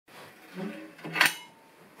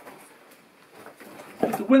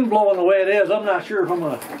wind blowing the way it is, I'm not sure if I'm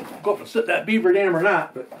going to go up and sit that beaver dam or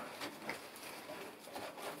not, but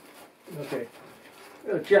okay.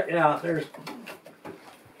 Check it out. There's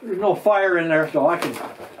no fire in there, so I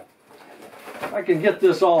can get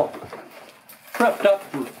this all prepped up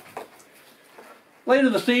for later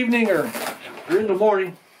this evening or in the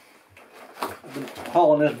morning. I've been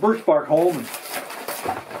hauling this birch bark home and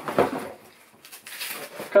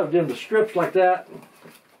cut it into strips like that.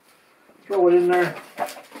 Throw it in there.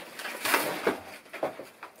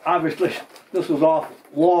 Obviously, this was off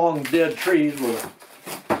long dead trees where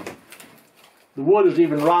the wood is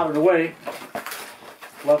even rotted away.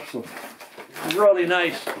 Left some really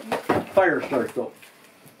nice fire starts though.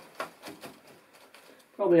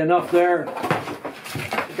 Probably enough there.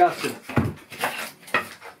 Got some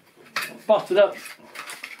busted up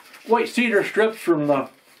white cedar strips from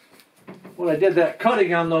when I did that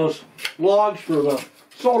cutting on those logs for the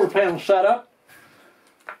solar panel setup.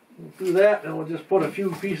 We'll do that, and we'll just put a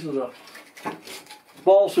few pieces of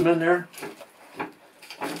balsam in there.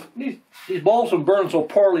 These balsam burn so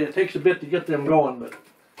poorly it takes a bit to get them going, but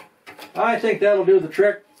I think that'll do the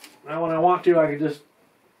trick. Now when I want to, I can just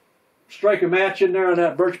strike a match in there on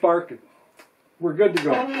that birch bark and we're good to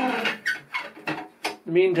go. In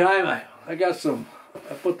the meantime, I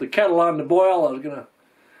put the kettle on to boil. I was going to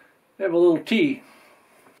have a little tea.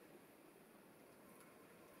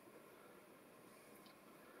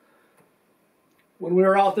 When we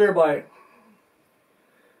were out there by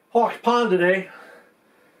Hawks Pond today,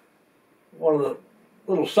 one of the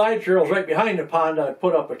little side trails right behind the pond, I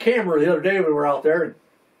put up a camera the other day when we were out there and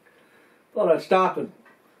thought I'd stop and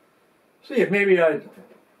see if maybe I'd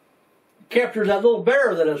capture that little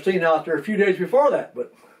bear that I've seen out there a few days before that.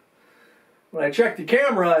 But when I checked the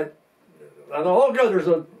camera, I thought, oh good,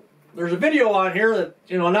 there's a video on here that,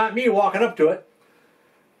 you know, not me walking up to it.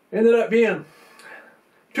 Ended up being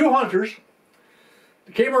two hunters.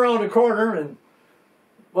 They came around the corner, and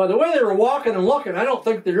by the way they were walking and looking, I don't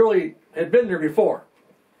think they really had been there before.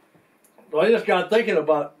 So I just got thinking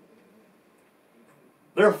about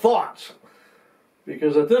their thoughts,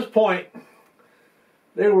 because at this point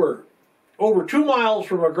they were over 2 miles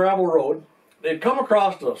from a gravel road. They'd come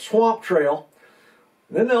across a swamp trail,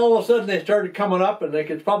 and then all of a sudden they started coming up, and they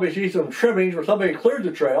could probably see some trimmings where somebody cleared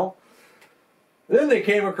the trail. Then they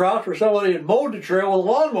came across where somebody had mowed the trail with a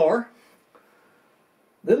lawnmower.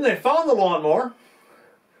 Then they found the lawnmower,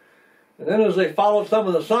 and then as they followed some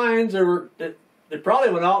of the signs, they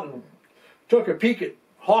probably went out and took a peek at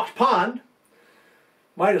Hawks Pond.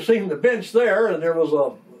 Might have seen the bench there, and there was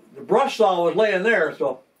the brush saw was laying there,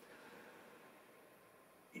 so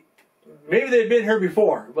maybe they'd been here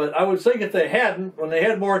before. But I would think if they hadn't, when they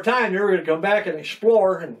had more time, they were going to come back and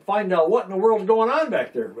explore and find out what in the world's going on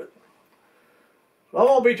back there. But I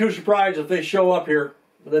won't be too surprised if they show up here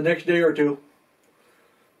the next day or two,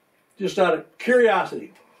 just out of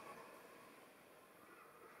curiosity.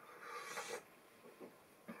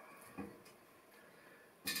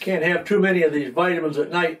 Can't have too many of these vitamins at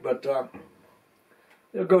night, but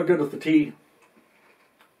they'll go good with the tea.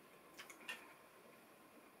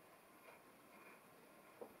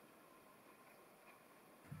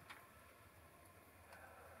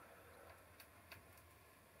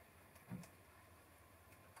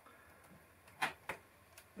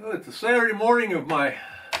 Well, it's the Saturday morning of my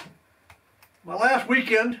last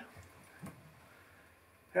weekend.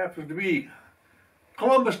 Happens to be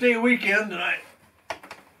Columbus Day weekend, and I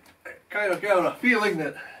kind of got a feeling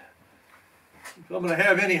that if I'm going to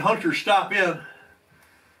have any hunters stop in,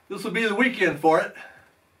 this will be the weekend for it.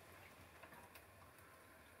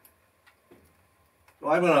 So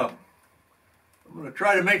I'm going to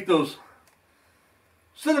try to make those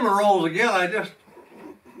cinnamon rolls again. I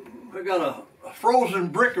got a frozen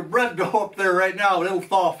brick of bread dough up there right now, but it'll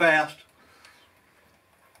thaw fast.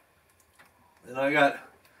 And I got,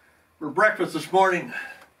 for breakfast this morning,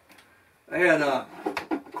 I had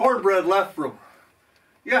cornbread left from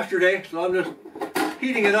yesterday, so I'm just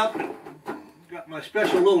heating it up. Got my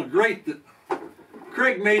special little grate that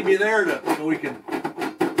Craig made me there so we can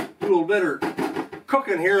do a little better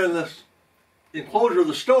cooking here in this enclosure of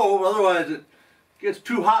the stove. Otherwise it gets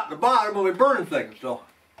too hot in the bottom when we burn things. So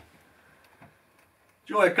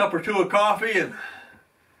enjoy a cup or two of coffee and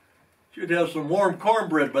should have some warm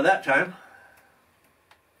cornbread by that time.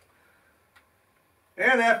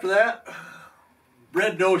 And after that,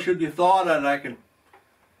 bread dough should be thawed, and I can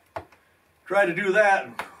try to do that.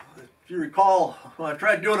 If you recall, when I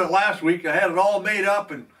tried doing it last week, I had it all made up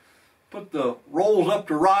and put the rolls up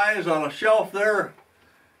to rise on a shelf there.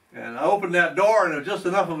 And I opened that door, and it was just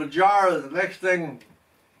enough of a jar that the next thing,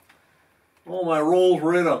 all my rolls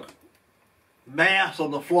were in a mass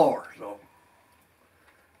on the floor. So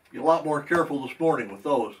be a lot more careful this morning with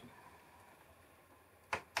those.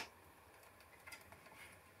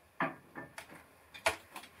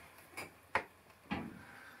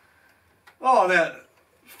 Oh, that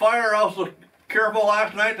fire, I was so careful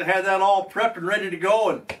last night to have that all prepped and ready to go,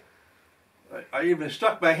 and I even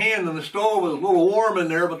stuck my hand in the stove. It was a little warm in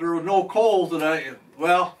there, but there was no coals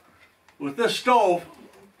well, with this stove,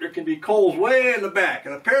 there can be coals way in the back,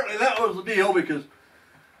 and apparently that was the deal, because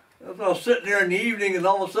I was sitting there in the evening and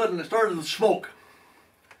all of a sudden it started to smoke.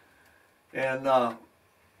 And so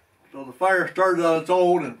the fire started on its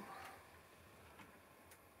own, and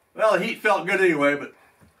well, the heat felt good anyway, but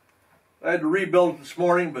I had to rebuild it this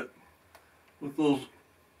morning. But with those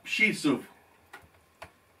sheets of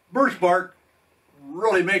birch bark,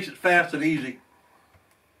 really makes it fast and easy.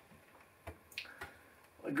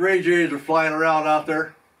 The gray jays are flying around out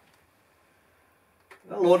there.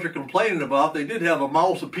 I don't know what you're complaining about. They did have a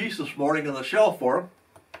mouse apiece this morning on the shelf for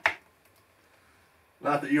them.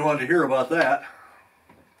 Not that you wanted to hear about that.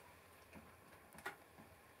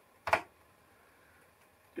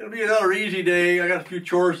 Gonna be another easy day. I got a few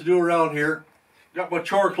chores to do around here. Got my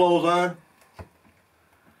chore clothes on.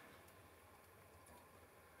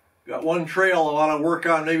 Got one trail I want to work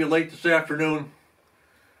on maybe late this afternoon.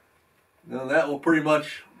 And that will pretty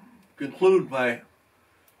much conclude my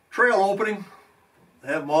trail opening.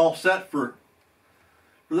 Have them all set for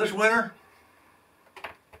this winter.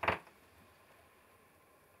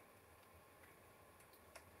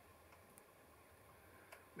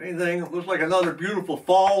 Main thing, it looks like another beautiful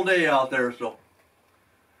fall day out there, so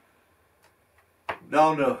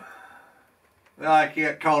down to, well, I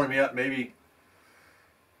can't count them yet, maybe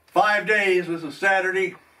 5 days. This is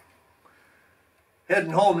Saturday.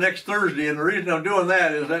 Heading home next Thursday, and the reason I'm doing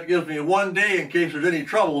that is that gives me 1 day in case there's any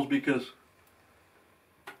troubles, because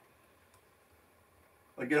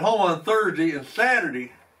I get home on Thursday, and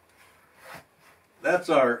Saturday, that's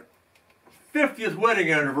our 50th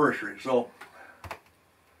wedding anniversary, so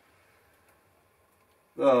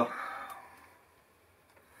the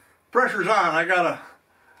pressure's on. I gotta,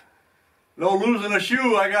 no losing a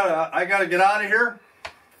shoe. I gotta get out of here.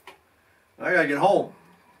 I gotta get home.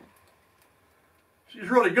 She's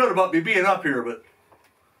really good about me being up here, but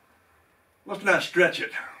let's not stretch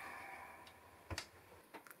it.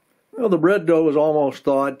 Well, the bread dough is almost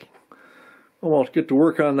thawed. Almost get to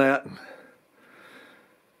work on that.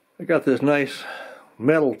 I got this nice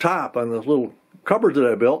metal top on this little cupboard that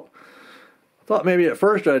I built. I thought maybe at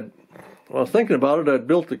first when I was thinking about it, I'd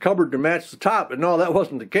built the cupboard to match the top, but no, that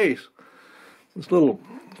wasn't the case. This little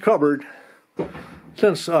cupboard,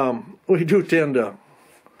 since we do tend to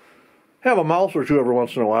have a mouse or two every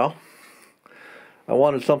once in a while, I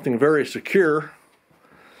wanted something very secure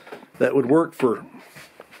that would work for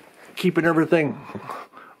keeping everything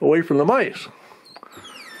away from the mice.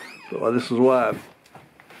 So this is why I've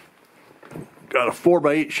got a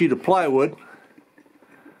 4x8 sheet of plywood.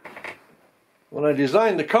 When I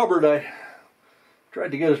designed the cupboard, I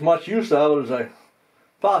tried to get as much use out of it as I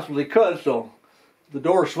possibly could, so the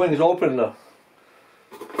door swings open, the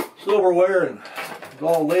silverware and it's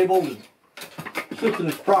all labeled and sits in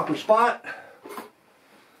its proper spot.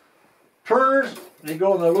 Turners, they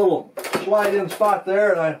go in the little slide-in spot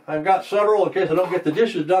there, and I've got several in case I don't get the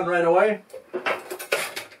dishes done right away.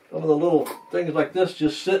 Some of the little things like this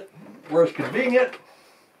just sit where it's convenient.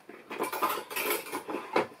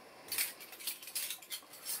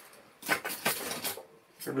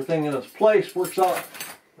 Everything in its place works out.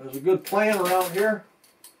 There's a good plan around here.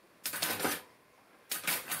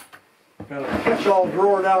 Got a catch-all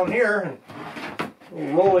drawer down here, and a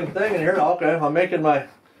little rolling thing in here. Okay, I'm making my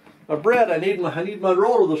bread. I need my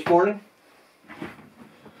roller this morning.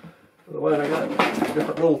 Otherwise, I got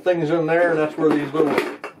different little things in there, and that's where these little,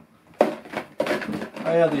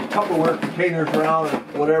 I have these Tupperware containers around, and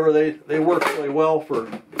whatever, they work really well for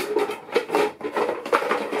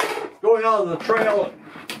going out on the trail.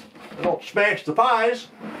 I don't smash the pies.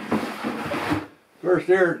 First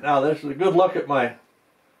there, now this is a good look at my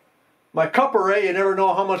cup array. You never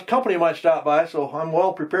know how much company might stop by, so I'm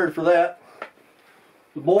well prepared for that.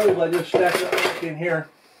 The bowls I just stacked up back in here.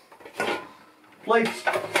 Plates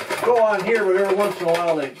go on here, but every once in a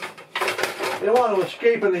while they want to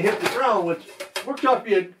escape and they hit the ground, which works out to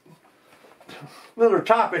be another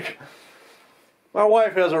topic. My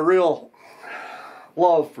wife has a real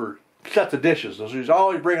love for sets of dishes. So she's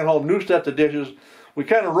always bringing home new sets of dishes. We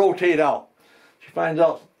kind of rotate out. She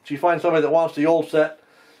finds somebody that wants the old set.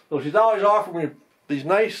 So she's always offering me these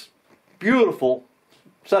nice, beautiful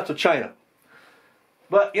sets of china.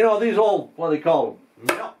 But, you know, these old, what do they call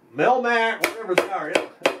them? Melmac, whatever they are. You know,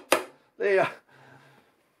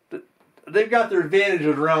 they've got their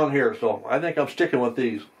advantages around here, so I think I'm sticking with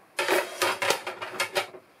these.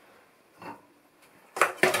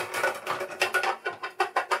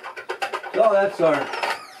 So that's our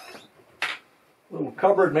little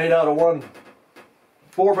cupboard made out of one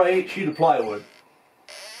 4x8 sheet of plywood.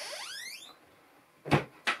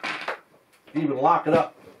 Even lock it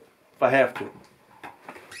up if I have to.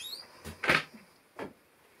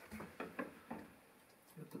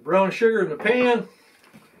 Get the brown sugar in the pan.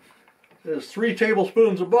 There's 3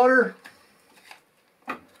 tablespoons of butter.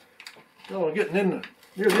 Now I'm getting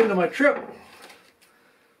near the end of my trip.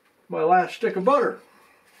 My last stick of butter.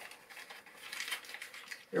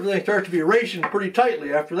 Everything starts to be rationed pretty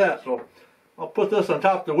tightly after that, so I'll put this on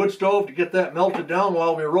top of the wood stove to get that melted down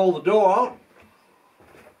while we roll the dough out.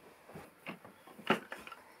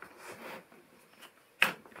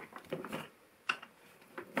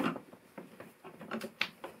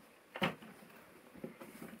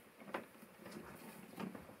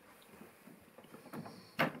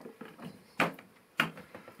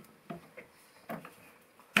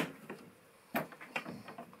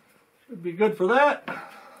 Should be good for that.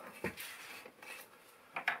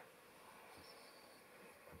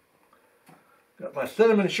 Got my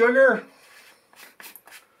cinnamon sugar.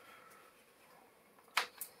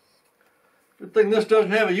 Good thing this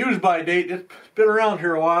doesn't have a use-by date. It's been around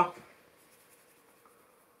here a while.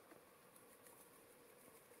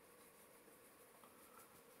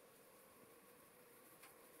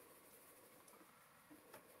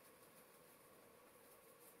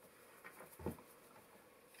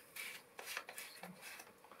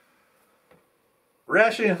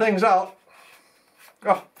 Rationing things out.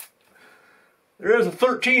 Oh, there is a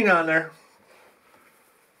 13 on there.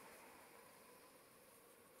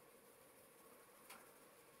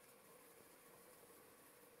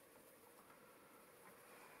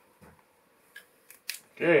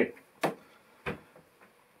 Okay.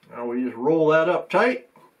 Now we just roll that up tight.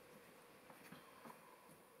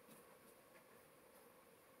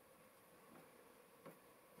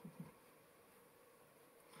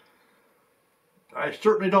 I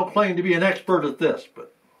certainly don't claim to be an expert at this,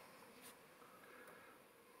 but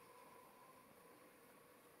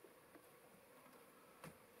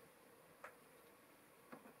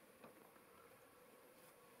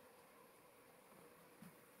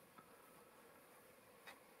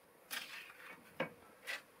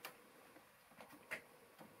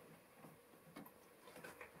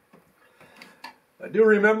I do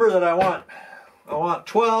remember that I want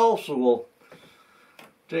 12, so we'll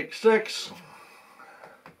take 6.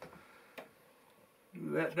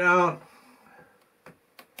 Do that down.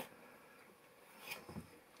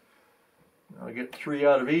 I'll get 3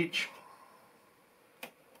 out of each.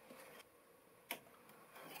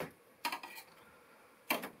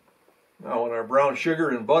 Now when our brown sugar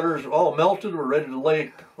and butter is all melted, we're ready to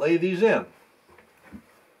lay these in.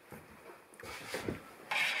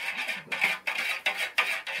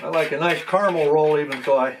 I like a nice caramel roll, even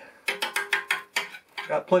so I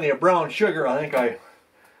got plenty of brown sugar. I think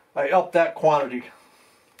I upped that quantity.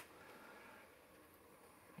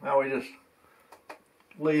 Now we just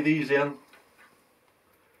lay these in.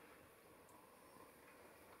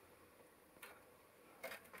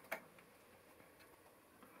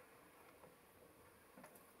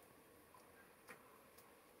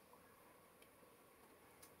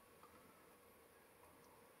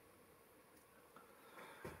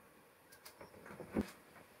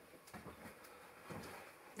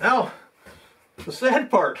 Now, the sad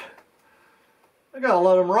part, I gotta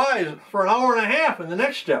let them rise for an hour and a half in the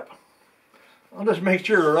next step. I'll just make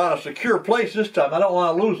sure they're on a secure place this time. I don't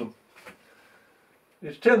want to lose them.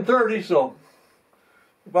 It's 10:30, so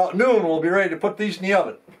about noon we'll be ready to put these in the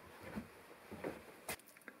oven.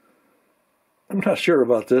 I'm not sure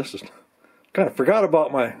about this. Kind of forgot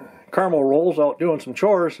about my caramel rolls out doing some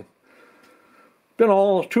chores. It's been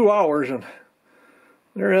almost 2 hours and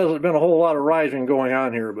there hasn't been a whole lot of rising going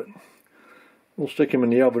on here, but we'll stick them in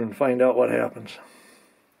the oven and find out what happens.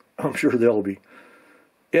 I'm sure they'll be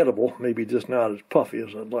edible, maybe just not as puffy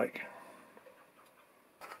as I'd like.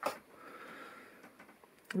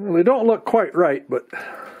 Well, they don't look quite right, but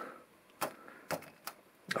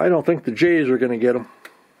I don't think the Jays are going to get them.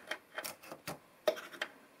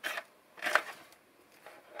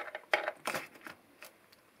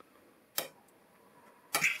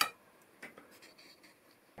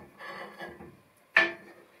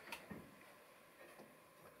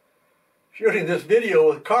 Shooting this video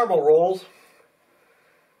with caramel rolls,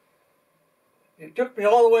 it took me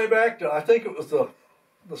all the way back to, I think it was the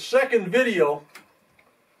second video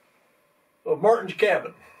of Martin's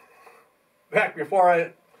Cabin, back before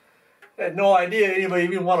I I had no idea anybody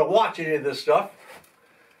even want to watch any of this stuff.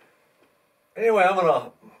 Anyway,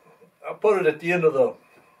 I'll put it at the end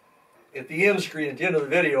screen at the end of the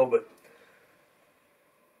video, but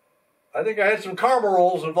I think I had some Carmel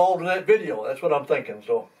rolls involved in that video. That's what I'm thinking.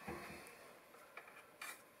 So,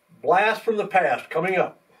 blast from the past coming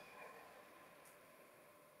up.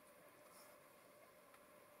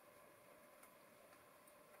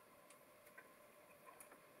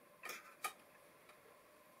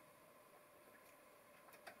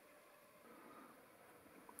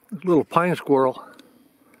 This little pine squirrel,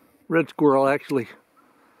 red squirrel actually,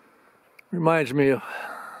 reminds me of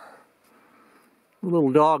a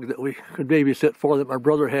little dog that we could babysit for that my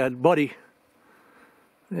brother had, Buddy.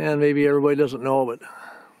 And maybe everybody doesn't know, but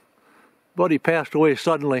Buddy passed away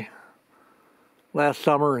suddenly last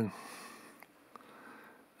summer, and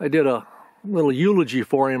I did a little eulogy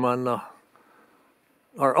for him on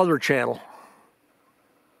our other channel,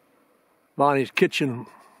 Bonnie's Kitchen,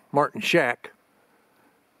 Martin Shack.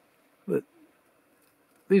 But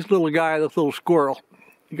this little squirrel,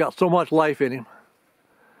 he got so much life in him,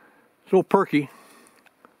 so perky,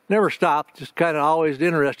 never stopped, just kind of always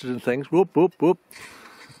interested in things. Whoop, whoop, whoop.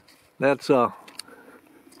 That's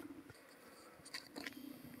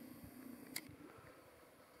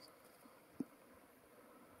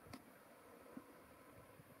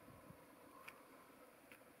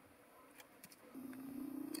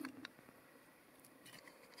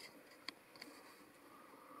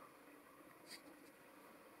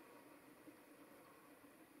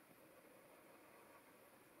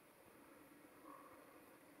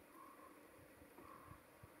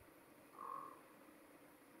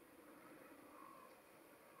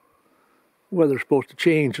weather's supposed to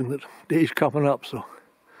change and the day's coming up, so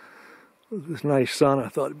with this nice sun, I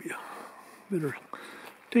thought it'd be better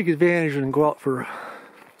take advantage and go out for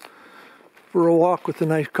a walk with the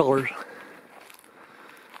nice colors.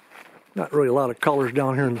 Not really a lot of colors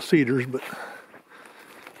down here in the cedars, but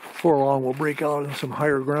before long we'll break out in some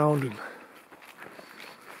higher ground and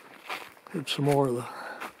have some more of the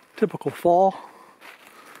typical fall.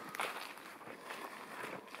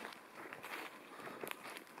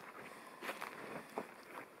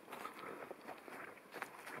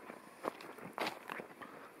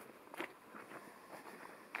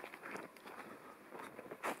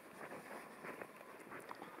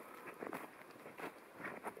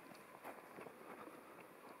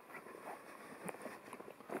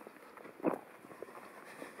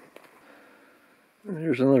 And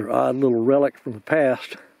here's another odd little relic from the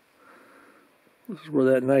past. This is where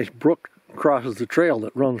that nice brook crosses the trail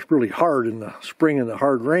that runs really hard in the spring and the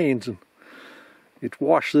hard rains, and it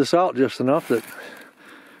washed this out just enough that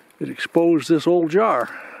it exposed this old jar.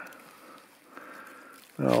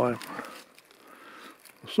 Now I'm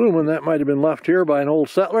assuming that might have been left here by an old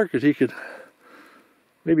settler because he could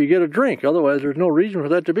maybe get a drink. Otherwise there's no reason for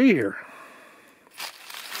that to be here.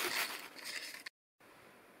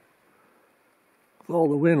 With all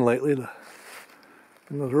the wind lately,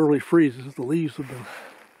 in those early freezes, the leaves have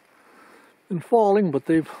been falling, but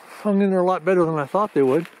they've hung in there a lot better than I thought they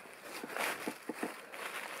would.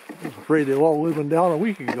 I was afraid they all would have been down a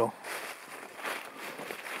week ago.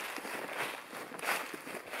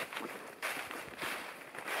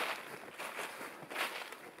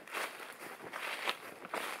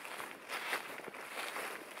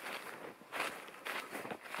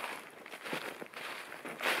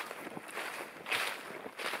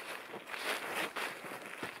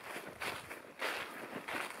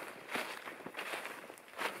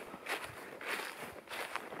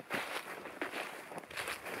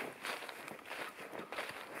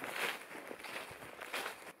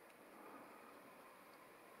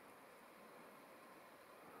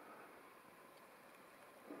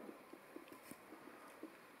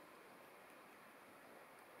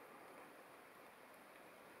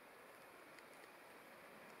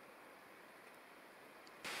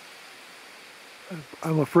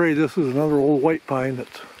 I'm afraid this is another old white pine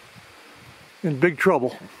that's in big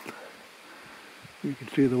trouble. You can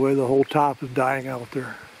see the way the whole top is dying out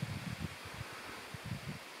there.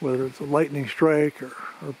 Whether it's a lightning strike or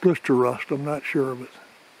blister rust, I'm not sure, but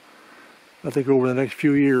I think over the next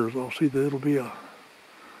few years I'll see that it'll be a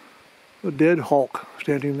dead hulk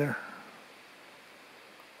standing there.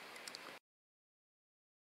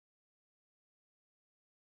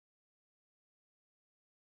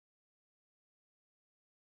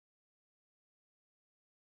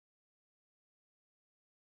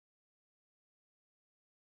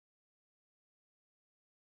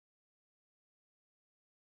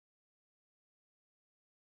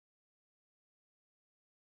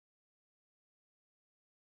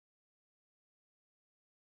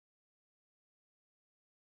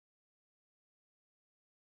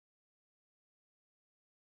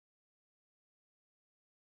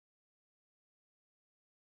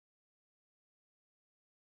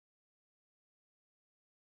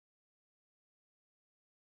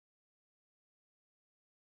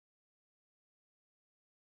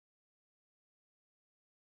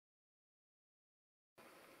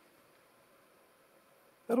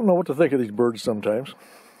 I don't know what to think of these birds sometimes.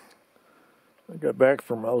 I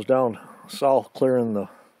was down south clearing the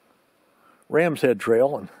Ram's Head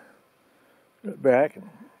Trail and got back and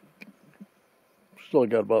still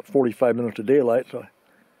got about 45 minutes of daylight, so I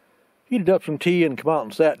heated up some tea and come out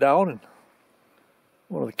and sat down, and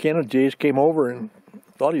one of the Canada jays came over and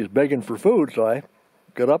thought he was begging for food, so I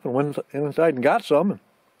got up and went inside and got some and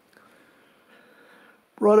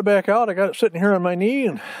brought it back out. I got it sitting here on my knee,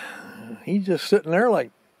 and he's just sitting there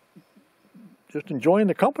like just enjoying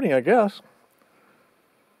the company, I guess.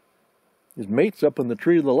 His mate's up in the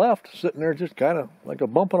tree to the left, sitting there just kind of like a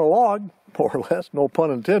bump on a log, more or less, no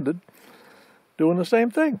pun intended, doing the same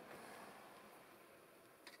thing.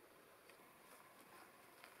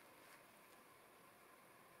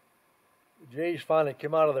 The jays finally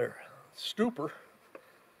came out of their stupor.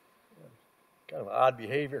 Kind of odd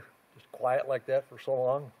behavior, just quiet like that for so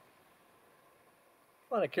long.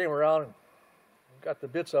 Finally came around and got the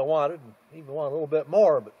bits I wanted, and even wanted a little bit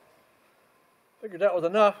more, but figured that was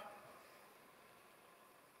enough.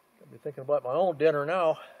 Got me thinking about my own dinner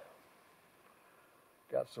now.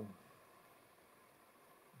 Got some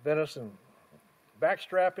venison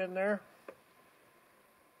backstrap in there.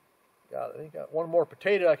 I think got one more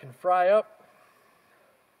potato I can fry up.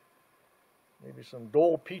 Maybe some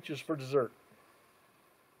Dole peaches for dessert.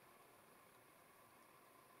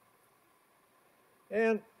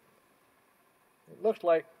 And it looks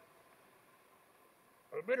like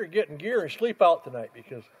I better get in gear and sleep out tonight,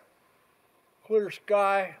 because clear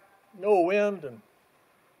sky, no wind, and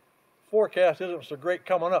forecast isn't so great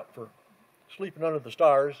coming up for sleeping under the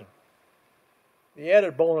stars. And the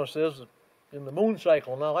added bonus is that in the moon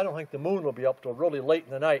cycle now, I don't think the moon will be up till really late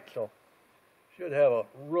in the night, so should have a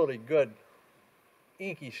really good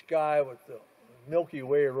inky sky with the Milky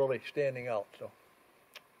Way really standing out. So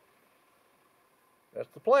that's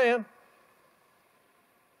the plan.